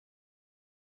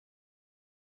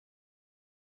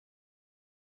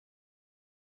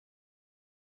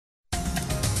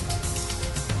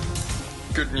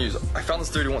good news. I found this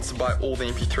dude who wants to buy all the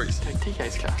MP3s. Take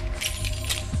TK's car.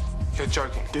 You're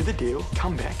joking. Do the deal,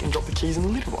 come back and drop the keys in the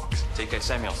letterbox. TK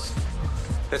Samuels.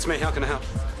 That's me. How can I help?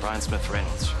 Brian Smith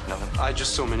Reynolds. Know him? I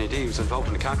just saw Minnie D. He was involved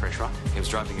in a car crash, right? He was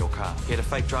driving your car. He had a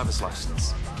fake driver's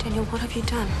license. Daniel, what have you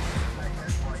done?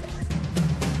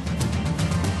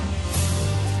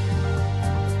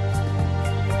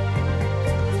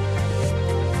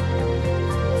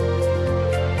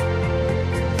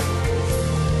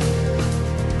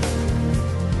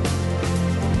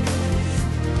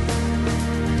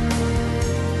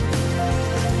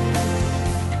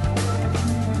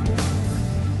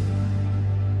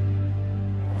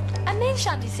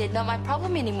 Shanti said, not my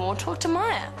problem anymore, talk to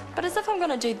Maya. But as if I'm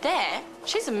going to do that,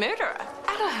 she's a murderer.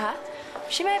 Out of her.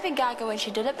 She may have been gaga when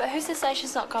she did it, but who's to say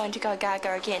she's not going to go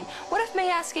gaga again? What if me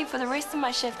asking for the rest of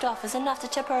my shift off is enough to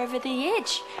tip her over the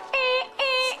edge?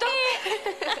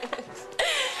 Stop.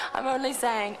 I'm only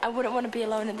saying I wouldn't want to be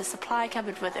alone in the supply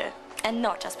cupboard with her. And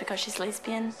not just because she's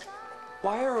lesbian.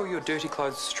 Why are all your dirty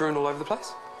clothes strewn all over the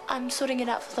place? I'm sorting it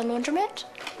out for the laundromat.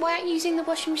 Why aren't you using the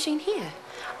washing machine here?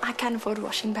 I can't afford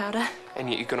washing powder. And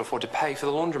yet you can afford to pay for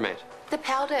the laundromat. The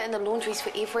powder and the laundry's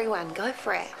for everyone. Go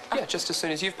for it. Yeah, just as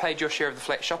soon as you've paid your share of the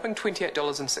flat shopping,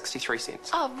 $28.63.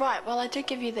 Oh, right. Well, I did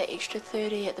give you the extra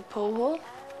 30 at the pool hall.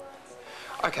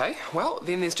 OK, well,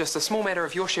 then there's just a small matter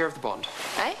of your share of the bond.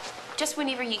 Eh? Just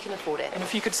whenever you can afford it. And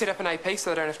if you could set up an AP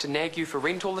so I don't have to nag you for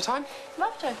rent all the time?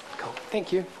 Love to. Cool.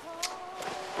 Thank you.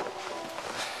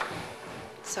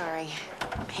 Sorry.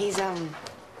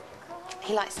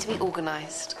 He likes to be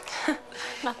organised.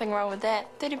 Nothing wrong with that.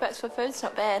 $30 for food's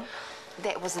not bad.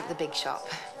 That wasn't the big shop.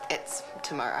 It's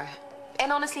tomorrow.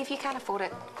 And honestly, if you can't afford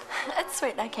it... It's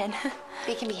sweet, I can.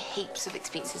 There can be heaps of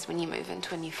expenses when you move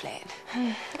into a new flat.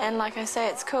 And like I say,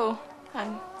 it's cool.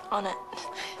 I'm on it.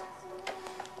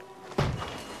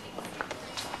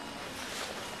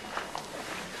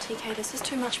 TK, this is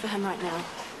too much for him right now.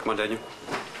 Come on, Daniel.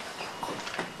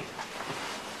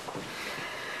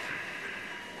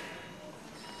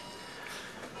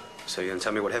 So you're going to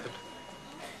tell me what happened?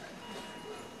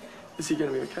 Is he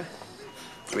going to be okay?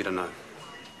 We don't know.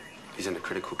 He's in a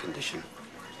critical condition.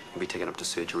 He'll be taken up to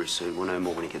surgery soon. We'll know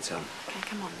more when he gets out. Okay,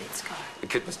 come on, let's go. The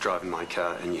kid was driving my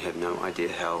car and you have no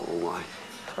idea how or why.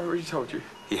 I already told you.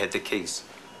 He had the keys.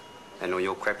 And all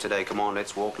your crap today, come on,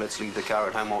 let's walk, let's leave the car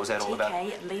at home. What was that all about?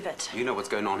 TK, leave it. You know what's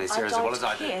going on here, Sarah, as well as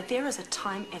I do. I don't care. There is a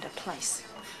time and a place.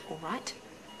 All right?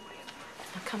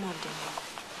 Now, come on, Daniel.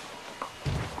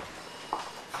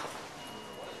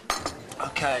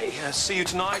 Okay, see you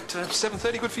tonight,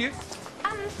 7:30, good for you?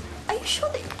 Are you sure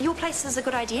that your place is a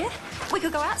good idea? We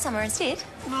could go out somewhere instead.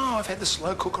 No, I've had the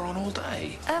slow cooker on all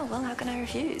day. Oh, well, how can I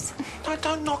refuse? No,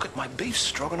 don't knock it. My beef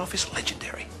stroganoff is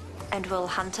legendary. And will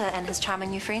Hunter and his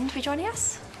charming new friend be joining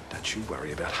us? Don't you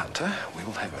worry about Hunter. We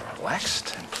will have a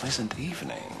relaxed and pleasant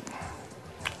evening.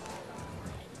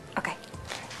 Okay.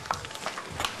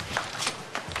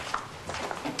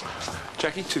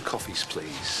 Jackie, 2 coffees,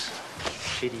 please.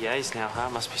 PDAs now, huh?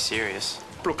 Must be serious.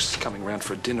 Brooke's coming round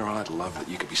for a dinner. I'd love that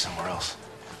you could be somewhere else.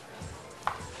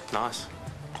 Nice.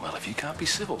 Well, if you can't be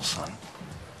civil, son.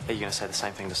 Are you going to say the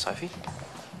same thing to Sophie?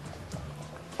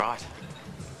 Right.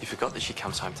 You forgot that she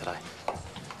comes home today.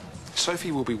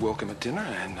 Sophie will be welcome at dinner,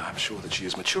 and I'm sure that she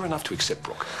is mature enough to accept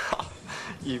Brooke.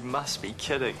 You must be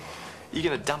kidding. You're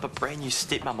going to dump a brand new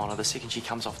stepmom on her the second she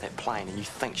comes off that plane, and you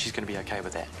think she's going to be okay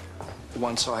with that?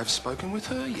 Once I have spoken with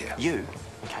her, yeah. You,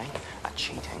 okay, are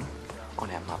cheating on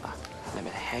our mother. No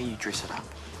matter how you dress it up,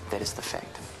 that is the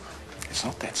fact. It's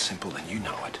not that simple, and you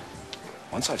know it.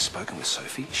 Once I've spoken with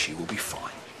Sophie, she will be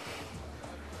fine.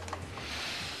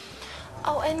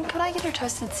 Oh, and could I get a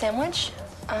toasted sandwich?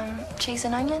 Cheese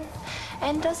and onion?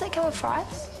 And does it come with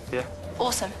fries? Yeah.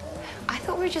 Awesome. I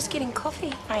thought we were just getting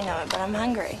coffee. I know, but I'm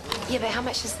hungry. Yeah, but how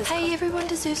much is this? Hey, everyone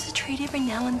deserves a treat every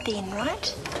now and then,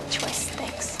 right? Choice,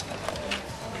 thanks.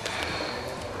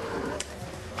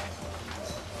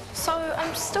 So,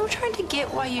 I'm still trying to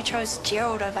get why you chose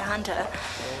Gerald over Hunter.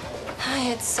 I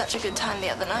had such a good time the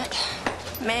other night.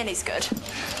 Man, he's good.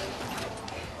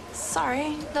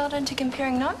 Sorry, not into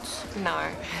comparing notes? No.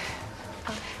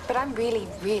 But I'm really,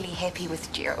 really happy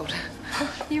with Gerald.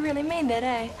 You really mean that,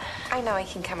 eh? I know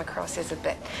he can come across as a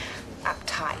bit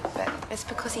uptight, but it's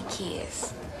because he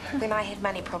cares. When I had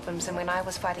money problems and when I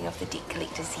was fighting off the debt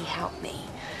collectors, he helped me.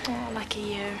 Oh, lucky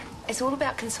you. It's all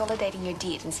about consolidating your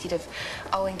debt instead of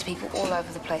owing to people all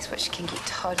over the place, which can get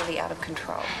totally out of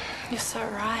control. You're so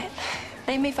right.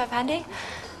 Leave me $500?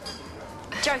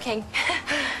 Joking.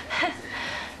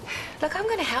 Look, I'm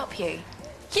going to help you.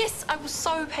 Yes, I will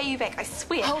so pay you back, I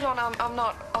swear. Hold on, I'm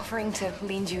not offering to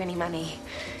lend you any money.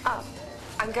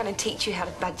 I'm going to teach you how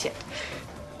to budget.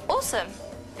 Awesome.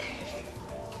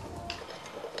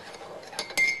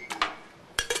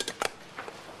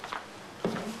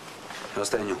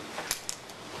 How's Daniel?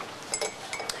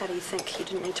 How do you think? You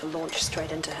didn't need to launch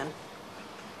straight into him.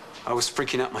 I was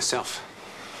freaking out myself.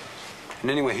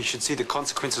 And anyway, he should see the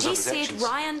consequences of his actions. He said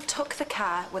Ryan took the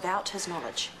car without his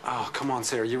knowledge. Oh, come on,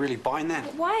 Sarah. You really buying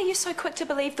that? Why are you so quick to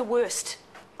believe the worst?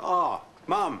 Oh,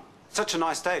 Mum, such a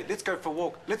nice day. Let's go for a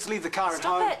walk. Let's leave the car at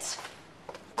home. Stop it!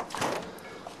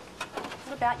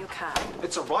 What about your car?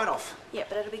 It's a write-off. Yeah,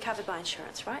 but it'll be covered by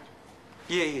insurance, right?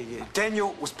 Yeah.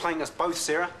 Daniel was playing us both,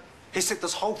 Sarah. He set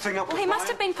this whole thing up Well, with he must Ryan.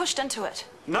 have been pushed into it.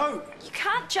 No! You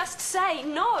can't just say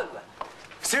no.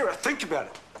 Sarah, think about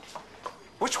it.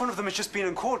 Which one of them has just been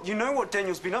in court? You know what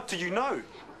Daniel's been up to, you know.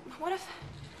 What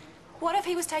if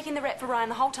he was taking the rap for Ryan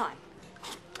the whole time?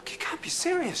 You can't be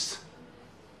serious.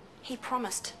 He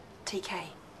promised, TK.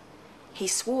 He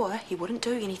swore he wouldn't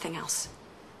do anything else.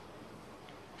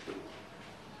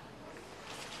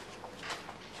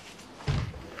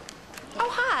 Oh,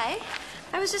 hi.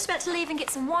 I was just about to leave and get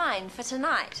some wine for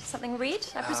tonight. Something red,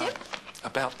 I presume?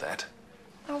 About that,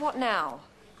 Oh, what now?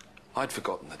 I'd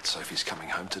forgotten that Sophie's coming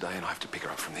home today and I have to pick her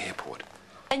up from the airport.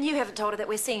 And you haven't told her that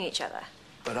we're seeing each other?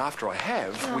 But after I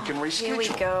have, we can reschedule. Here we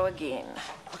go again.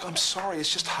 Look, I'm sorry,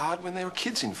 it's just hard when there are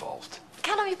kids involved.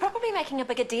 Callum, you're probably making a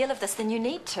bigger deal of this than you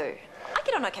need to. I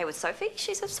get on okay with Sophie.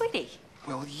 She's a sweetie.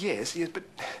 Well, yes, but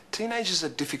teenagers are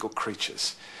difficult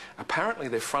creatures. Apparently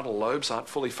their frontal lobes aren't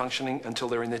fully functioning until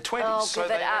they're in their 20s. Oh, so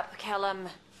give it up, Callum.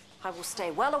 I will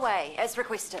stay well away, as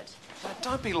requested. Now,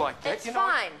 don't be like that, It's you know.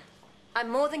 fine. I'm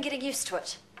more than getting used to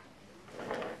it.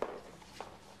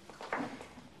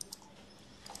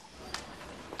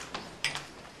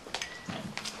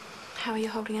 How are you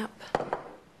holding up?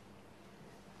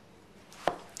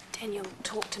 Daniel,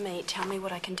 talk to me. Tell me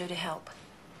what I can do to help.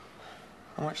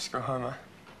 I might just go home, eh?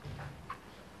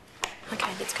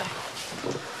 Okay, let's go.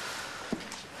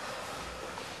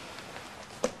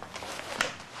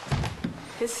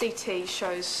 His CT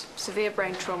shows severe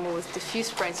brain trauma with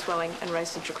diffuse brain swelling and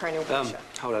raised intracranial pressure.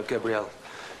 Hold up, Gabrielle.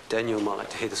 Daniel might like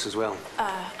to hear this as well.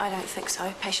 I don't think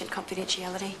so. Patient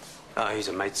confidentiality. Oh, he's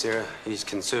a mate, Sarah. He's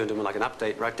concerned and would like an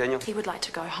update, right, Daniel? He would like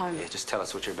to go home. Yeah, just tell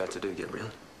us what you're about to do,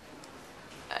 Gabrielle.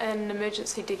 An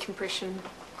emergency decompression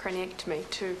craniectomy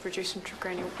to reduce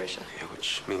intracranial pressure. Yeah,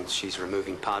 which means she's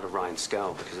removing part of Ryan's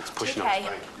skull because it's pushing on Okay. his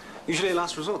brain. Usually a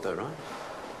last resort, though, right?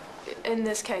 In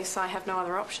this case, I have no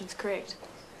other options, correct?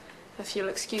 If you'll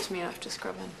excuse me, I have to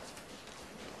scrub in.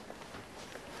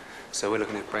 So we're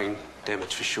looking at brain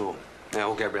damage for sure. Now,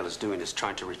 all Gabriella's doing is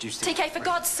trying to reduce the... TK, for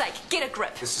God's sake, get a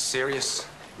grip. This is serious.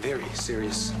 Very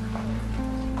serious.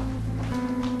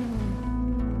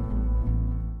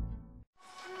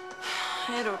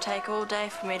 It'll take all day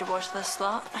for me to wash this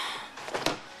lot.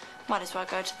 Might as well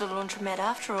go to the laundromat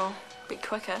after all. Bit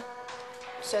quicker.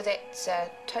 So that's a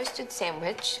toasted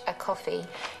sandwich, a coffee,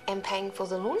 and paying for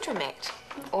the laundromat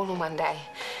all in one day.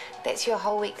 That's your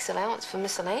whole week's allowance for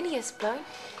miscellaneous, Blow.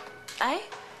 Eh?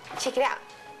 Check it out.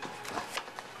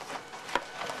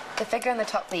 The figure on the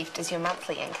top left is your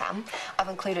monthly income. I've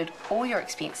included all your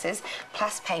expenses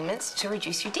plus payments to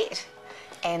reduce your debt.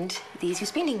 And there's your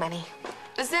spending money.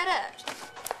 Is that it?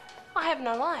 I have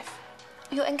no life.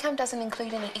 Your income doesn't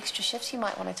include any extra shifts you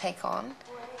might want to take on.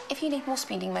 If you need more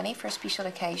spending money for a special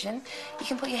occasion, you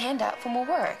can put your hand up for more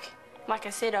work. Like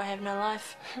I said, I have no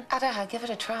life. Araha, give it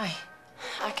a try.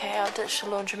 Okay, I'll ditch the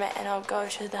laundromat and I'll go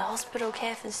to the hospital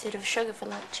cafe instead of sugar for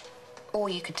lunch. Or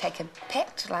you could take a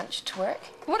packed lunch to work.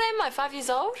 What am I, 5 years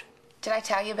old? Did I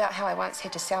tell you about how I once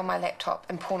had to sell my laptop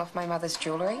and pawn off my mother's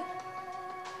jewellery?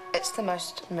 It's the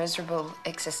most miserable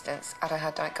existence.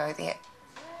 Araha, don't go there.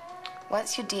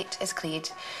 Once your debt is cleared,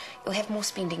 you'll have more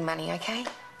spending money, okay?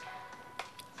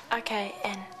 Okay,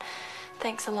 and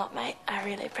thanks a lot, mate. I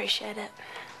really appreciate it.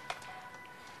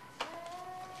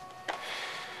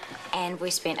 And we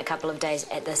spent a couple of days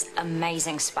at this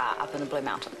amazing spa up in the Blue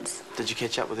Mountains. Did you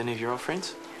catch up with any of your old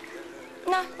friends?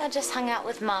 No, I just hung out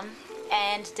with Mum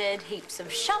and did heaps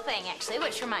of shopping, actually,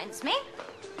 which reminds me.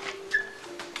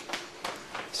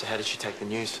 So how did she take the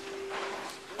news?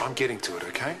 I'm getting to it,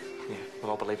 okay? Yeah,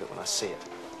 well, I'll believe it when I see it.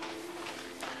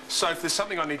 Soph, there's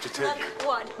something I need to tell you. Look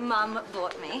what Mum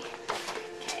bought me.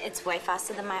 It's way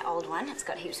faster than my old one. It's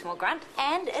got heaps more grunt,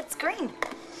 and it's green.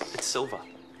 It's silver.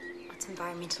 It's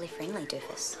environmentally friendly,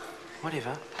 doofus. Whatever.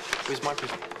 Where's my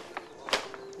present?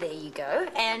 There you go,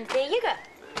 and there you go.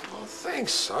 Oh,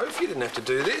 thanks, Soph. You didn't have to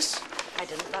do this. I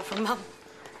didn't though from Mum.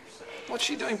 What's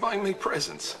she doing buying me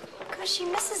presents? Because she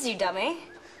misses you, dummy.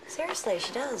 Seriously,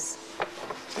 she does.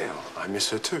 Yeah, I miss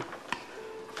her too.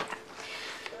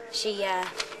 She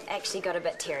actually got a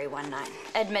bit teary one night.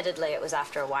 Admittedly, it was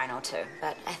after a wine or two,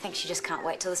 but I think she just can't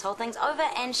wait till this whole thing's over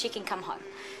and she can come home.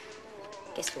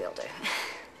 Guess we all do.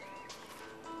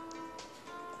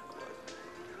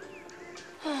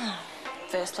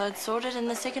 First load sorted and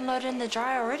the second load in the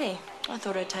dryer already. I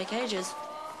thought it'd take ages.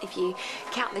 If you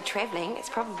count the travelling, it's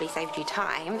probably saved you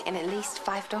time and at least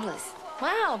 $5.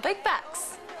 Wow, big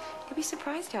bucks. You'll be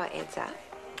surprised how it adds up.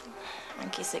 I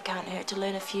guess it can't hurt to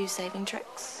learn a few saving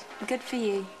tricks. Good for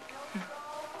you.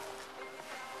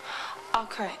 Oh,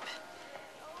 crap.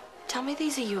 Tell me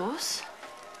these are yours?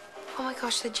 Oh my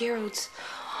gosh, they're Gerald's.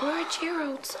 Where are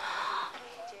Gerald's?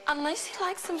 Unless he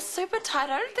likes them super tight,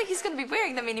 I don't think he's going to be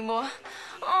wearing them anymore.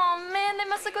 Oh, man, they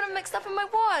must have got them mixed up in my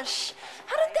wash.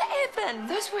 How did that happen?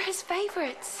 Those were his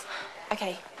favourites.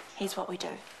 Okay, here's what we do.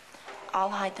 I'll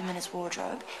hide them in his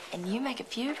wardrobe, and you make a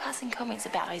few passing comments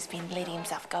about how he's been letting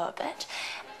himself go a bit.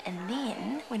 And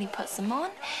then, when he puts them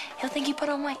on, he'll think he put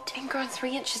on weight. And grown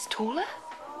 3 inches taller?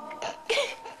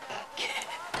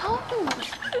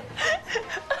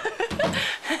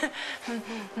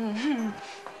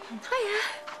 Hiya.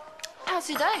 How's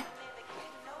your day?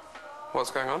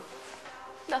 What's going on?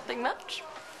 Nothing much.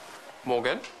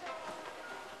 Morgan?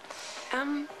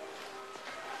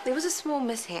 There was a small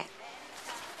mishap.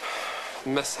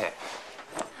 Mishap.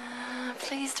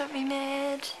 Please don't be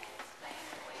mad.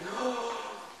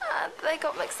 They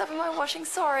got mixed up in my washing,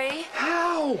 sorry.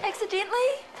 How?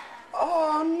 Accidentally?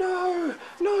 Oh, no.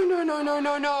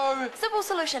 No. Simple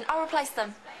solution, I'll replace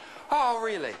them. Oh,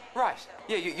 really? Right.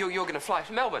 Yeah, you're going to fly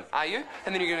to Melbourne, are you?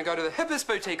 And then you're going to go to the hippest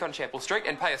boutique on Chapel Street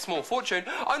and pay a small fortune,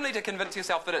 only to convince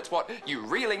yourself that it's what you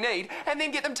really need, and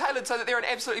then get them tailored so that they're an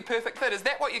absolutely perfect fit. Is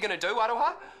that what you're going to do,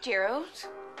 Aroha? Gerald?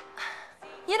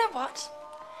 You know what?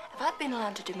 If I'd been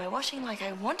allowed to do my washing like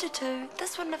I wanted to,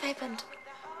 this wouldn't have happened.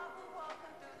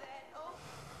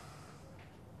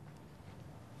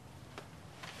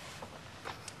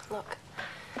 Look,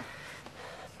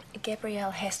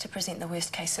 Gabrielle has to present the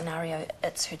worst case scenario.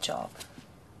 It's her job.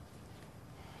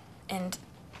 And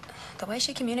the way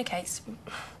she communicates,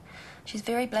 she's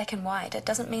very black and white. It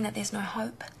doesn't mean that there's no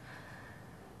hope.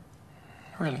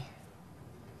 Really?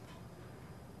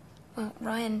 Well,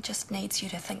 Ryan just needs you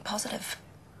to think positive,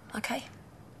 okay?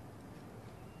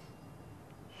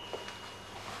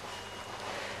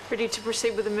 Ready to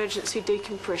proceed with emergency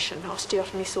decompression.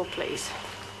 Osteotomy saw, please.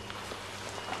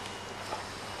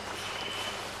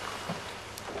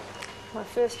 My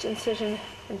first incision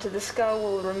into the skull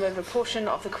will remove a portion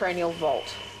of the cranial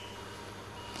vault.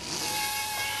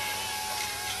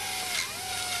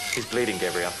 He's bleeding,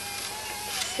 Gabrielle.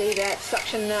 See that?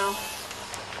 Suction now.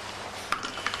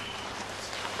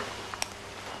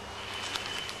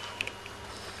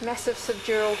 Massive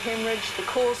subdural hemorrhage, the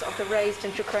cause of the raised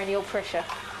intracranial pressure.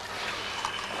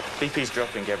 BP's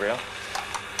dropping, Gabrielle.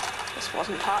 This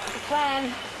wasn't part of the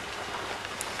plan.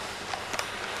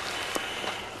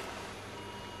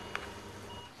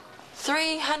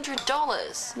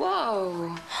 $300.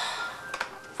 Whoa.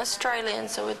 Australian,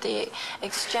 so with the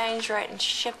exchange rate and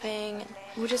shipping.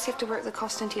 We'll just have to work the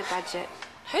cost into your budget.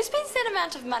 Who spends that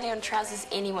amount of money on trousers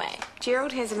anyway?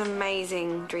 Gerald has an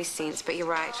amazing dress sense, but you're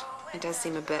right. It does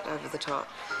seem a bit over the top.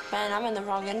 Man, I'm in the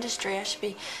wrong industry. I should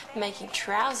be making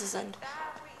trousers and...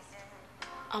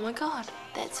 Oh my God,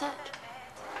 that's it.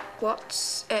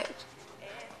 What's it?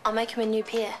 I'll make him a new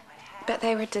pair. But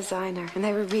they were designer, and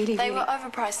they were really, They were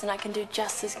overpriced and I can do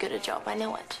just as good a job, I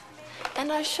know it.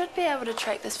 And I should be able to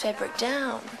track this fabric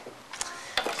down.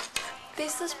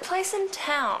 There's this place in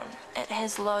town. It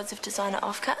has loads of designer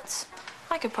offcuts.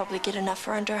 I could probably get enough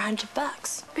for under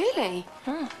 $100. Really?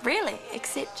 Really,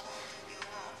 except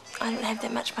I don't have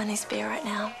that much money spare right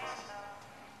now.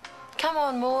 Come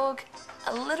on, Morg.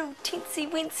 A little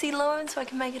teensy-weensy loan so I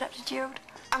can make it up to Gerald.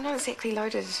 I'm not exactly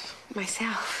loaded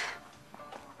myself.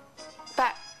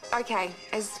 But, okay,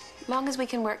 as long as we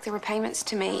can work the repayments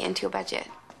to me into your budget.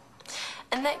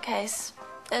 In that case,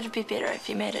 it'd be better if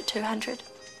you made it 200.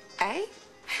 Eh?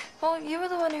 Well, you were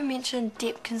the one who mentioned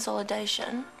debt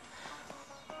consolidation.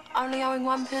 Only owing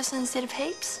one person instead of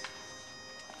heaps?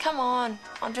 Come on,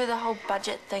 I'll do the whole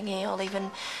budget thingy. I'll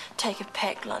even take a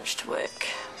packed lunch to work.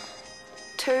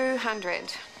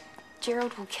 200.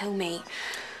 Gerald will kill me.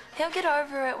 He'll get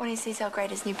over it when he sees how great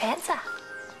his new pants are.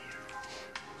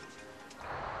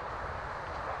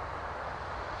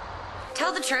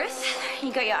 Tell the truth.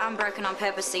 You got your arm broken on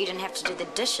purpose so you didn't have to do the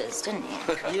dishes, didn't you?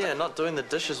 Yeah, not doing the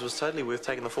dishes was totally worth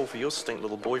taking the fall for your stink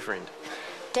little boyfriend.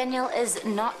 Daniel is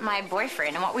not my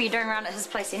boyfriend, and what were you doing around at his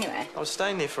place anyway? I was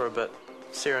staying there for a bit.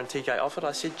 Sarah and TK offered.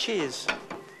 I said cheers.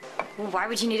 Well, why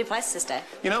would you need a place to stay?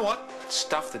 You know what?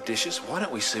 Stuff the dishes. Why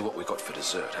don't we see what we got for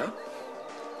dessert, huh?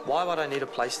 Why would I need a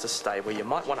place to stay? Well, you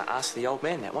might want to ask the old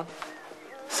man that one.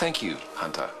 Thank you,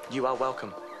 Hunter. You are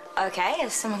welcome. Okay,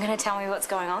 is someone going to tell me what's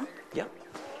going on? Yep,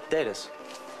 Dad is.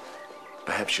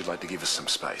 Perhaps you'd like to give us some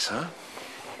space, huh?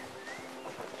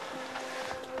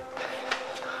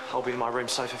 I'll be in my room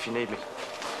safe if you need me.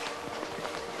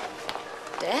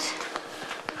 Dad?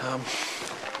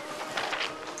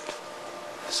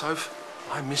 Soph,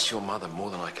 I miss your mother more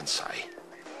than I can say.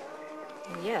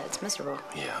 Yeah, it's miserable.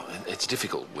 Yeah, it's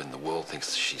difficult when the world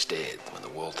thinks she's dead, when the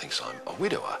world thinks I'm a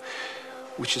widower,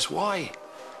 which is why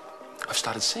I've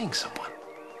started seeing someone.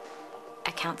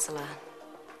 A counsellor.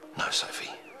 No,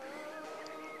 Sophie.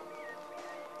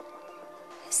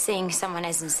 Seeing someone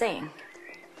as in seeing.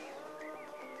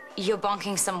 You're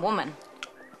bonking some woman.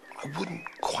 I wouldn't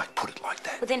quite put it like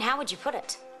that. Well, then how would you put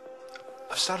it?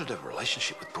 I've started a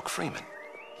relationship with Brooke Freeman.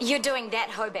 You're doing that,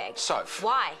 hoe bag. Soph.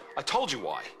 Why? I told you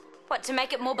why. What, to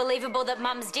make it more believable that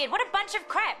Mum's dead? What a bunch of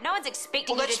crap. No one's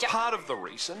expecting Well, you to that's part of the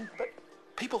reason, but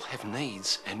people have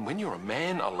needs, and when you're a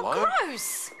man alone...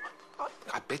 Gross!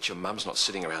 I bet your mum's not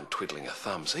sitting around twiddling her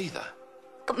thumbs either.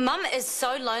 Mum is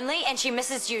so lonely and she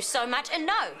misses you so much, and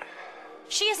no,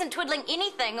 she isn't twiddling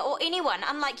anything or anyone.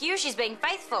 Unlike you, she's being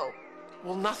faithful.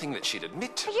 Well, nothing that she'd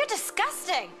admit to. You're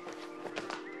disgusting.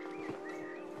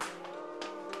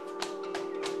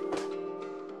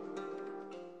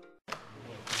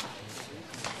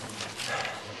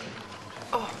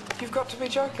 Oh, you've got to be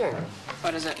joking.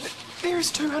 What is it? There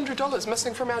is $200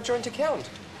 missing from our joint account.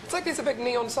 It's like there's a big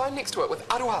neon sign next to it with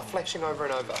Aroha flashing over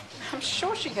and over. I'm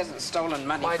sure she hasn't stolen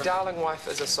money My from... darling wife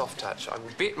is a soft touch. I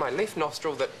bet my left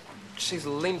nostril that she's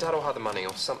lent Aroha the money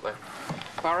or something.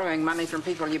 Borrowing money from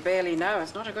people you barely know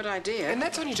is not a good idea. And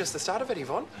that's only just the start of it,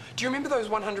 Yvonne. Do you remember those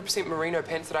 100% merino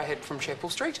pants that I had from Chapel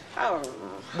Street? Oh.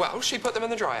 Well, she put them in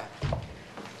the dryer.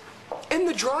 In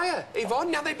the dryer,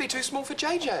 Yvonne. Now they'd be too small for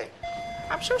JJ.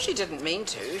 I'm sure she didn't mean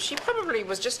to. She probably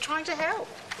was just trying to help.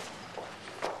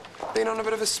 Been on a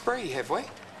bit of a spree, have we?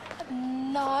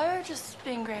 No, just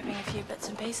been grabbing a few bits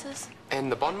and pieces.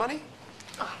 And the bond money?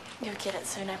 Oh, you'll get it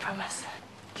soon, I promise.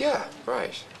 Yeah,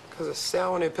 right. Because a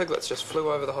sow and her piglets just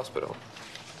flew over the hospital.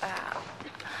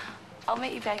 I'll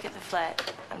meet you back at the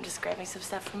flat. I'm just grabbing some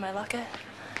stuff from my locker.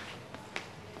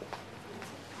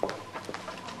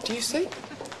 Do you see?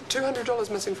 $200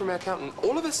 missing from our account, and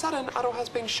all of a sudden, Aroha's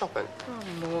been shopping.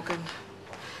 Oh, Morgan.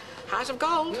 Heart of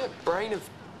gold. Yeah, brain of...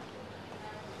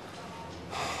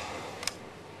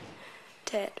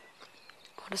 Dad,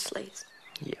 honestly.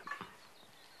 Yeah.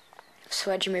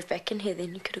 So why'd you move back in here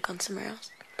then? You could have gone somewhere else.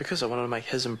 Because I wanted to make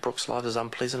his and Brooke's lives as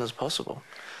unpleasant as possible.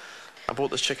 I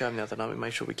brought this chick home the other night. We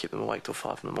made sure we kept them awake till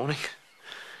 5 in the morning.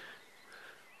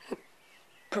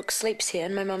 Brooke sleeps here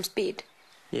in my mum's bed.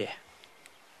 Yeah.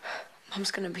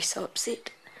 Mum's gonna be so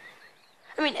upset.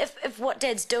 I mean, if what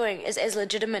Dad's doing is as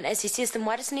legitimate as he says, then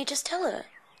why doesn't he just tell her?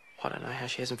 I don't know how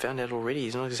she hasn't found out already.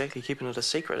 He's not exactly keeping it a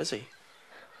secret, is he?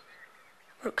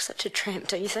 Brooke's such a tramp,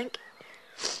 don't you think?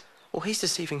 Well, he's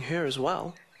deceiving her as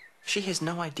well. She has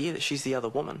no idea that she's the other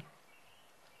woman.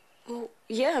 Well,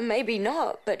 yeah, maybe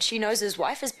not, but she knows his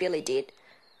wife is barely dead.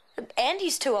 And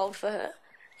he's too old for her.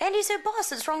 And he's her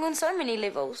boss. It's wrong on so many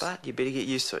levels. But you better get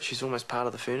used to it. She's almost part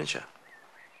of the furniture.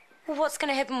 Well, what's going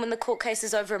to happen when the court case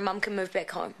is over and Mum can move back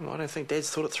home? Well, I don't think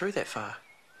Dad's thought it through that far.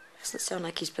 Doesn't sound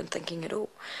like he's been thinking at all.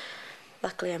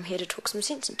 Luckily, I'm here to talk some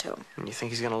sense into him. And you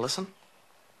think he's going to listen?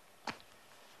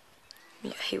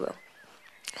 Yeah, he will.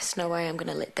 There's no way I'm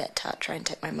going to let that tart try and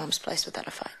take my mum's place without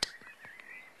a fight.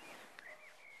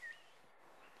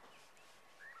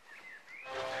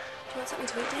 Do you want something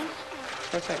to eat, Dan?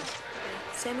 No thanks.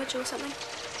 Sandwich or something?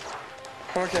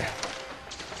 Okay.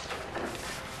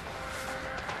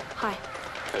 Hi.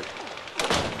 Good.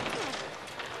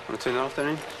 Want to turn that off,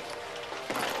 Danny?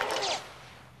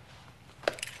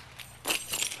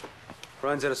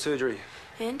 Ryan's out of surgery.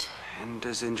 And? And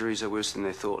his injuries are worse than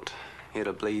they thought. He had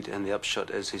a bleed, and the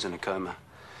upshot is he's in a coma.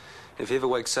 If he ever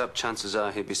wakes up, chances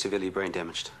are he'll be severely brain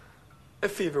damaged.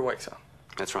 If he ever wakes up.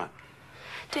 That's right.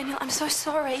 Daniel, I'm so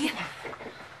sorry.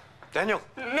 Daniel!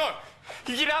 No!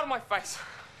 You get out of my face!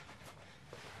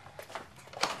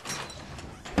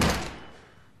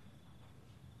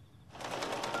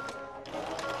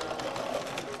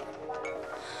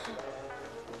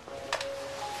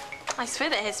 I swear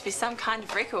that has to be some kind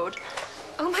of record.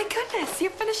 Oh my goodness,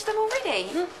 you've finished them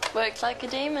already? Worked like a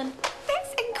demon.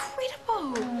 That's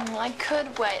incredible. I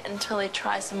could wait until he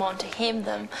tries them on to hem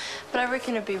them, but I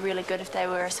reckon it'd be really good if they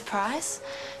were a surprise.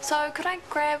 So could I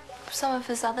grab some of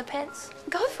his other pants?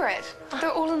 Go for it. They're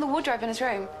all in the wardrobe in his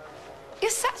room. You're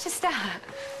such a star.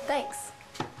 Thanks.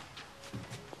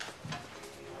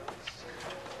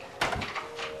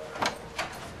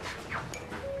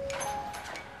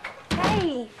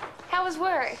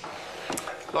 work?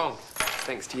 Long,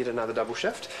 thanks to yet another double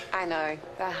shift. I know,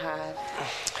 they're hard.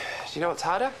 Do you know what's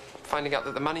harder? Finding out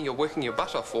that the money you're working your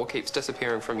butt off for keeps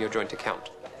disappearing from your joint account.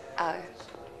 Oh.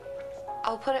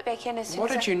 I'll put it back in as soon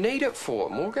What as did you need it for,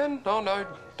 Morgan? Oh, no,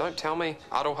 don't tell me.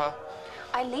 Aroha.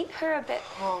 I lent her a bit.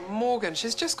 Oh, Morgan,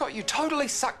 she's just got you totally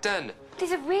sucked in.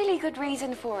 There's a really good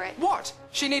reason for it. What?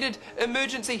 She needed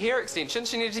emergency hair extensions.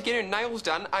 She needed to get her nails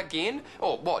done again.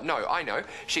 Or what? No, I know.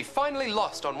 She finally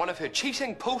lost on one of her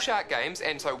cheating pool shark games,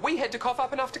 and so we had to cough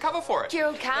up enough to cover for it.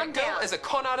 Gerald, calm That girl down. is a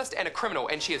con artist and a criminal,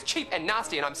 and she is cheap and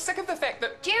nasty, and I'm sick of the fact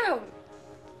that... Gerald!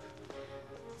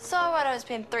 So I don't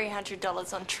spend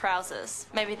 $300 on trousers.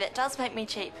 Maybe that does make me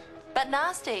cheap. But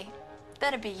nasty.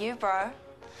 That'd be you, bro.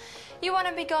 You want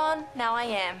to be gone? Now I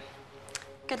am.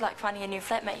 Good luck finding a new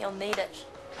flatmate. You'll need it.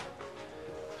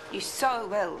 You so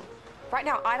will. Right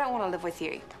now, I don't want to live with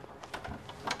you.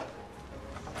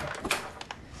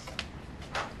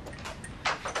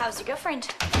 How's your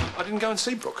girlfriend? I didn't go and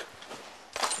see Brooke.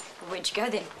 Where'd you go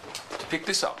then? To pick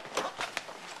this up.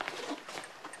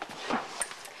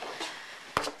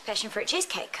 Passion fruit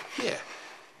cheesecake. Yeah.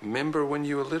 Remember when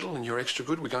you were little and you were extra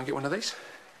good, we go and get one of these?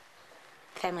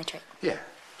 Family treat. Yeah.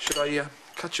 Should I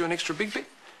cut you an extra big bit?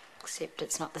 Except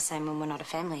it's not the same when we're not a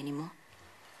family anymore.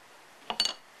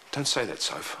 Don't say that,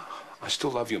 Soph. I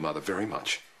still love your mother very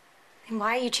much. Then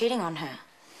why are you cheating on her?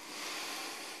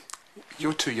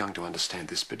 You're too young to understand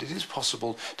this, but it is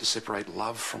possible to separate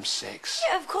love from sex.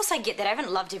 Yeah, of course I get that. I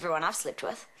haven't loved everyone I've slept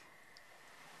with.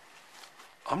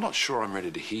 I'm not sure I'm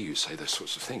ready to hear you say those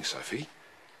sorts of things, Sophie.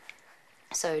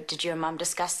 So, did you and Mum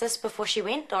discuss this before she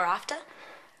went, or after?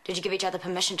 Did you give each other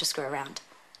permission to screw around?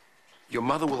 Your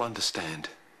mother will understand.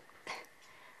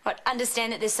 What,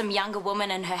 understand that there's some younger woman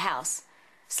in her house,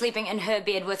 sleeping in her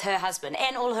bed with her husband,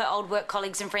 and all her old work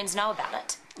colleagues and friends know about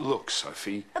it? Look,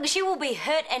 Sophie. Look, she will be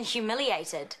hurt and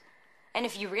humiliated. And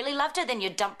if you really loved her, then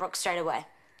you'd dump Brooke straight away.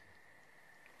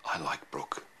 I like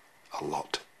Brooke a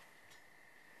lot.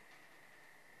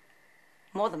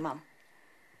 More than Mum.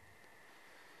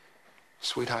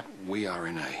 Sweetheart, we are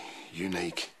in a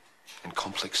unique and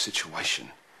complex situation.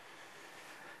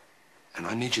 And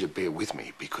I need you to bear with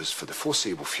me because for the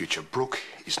foreseeable future, Brooke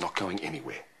is not going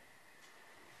anywhere.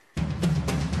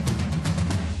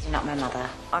 You're not my mother.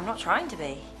 I'm not trying to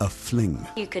be. A fling.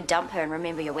 You could dump her and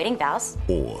remember your wedding vows.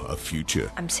 Or a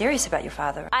future. I'm serious about your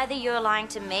father. Either you're lying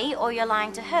to me or you're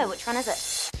lying to her. Which one is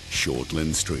it?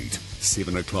 Shortland Street,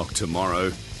 7 o'clock tomorrow,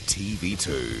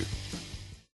 TV2.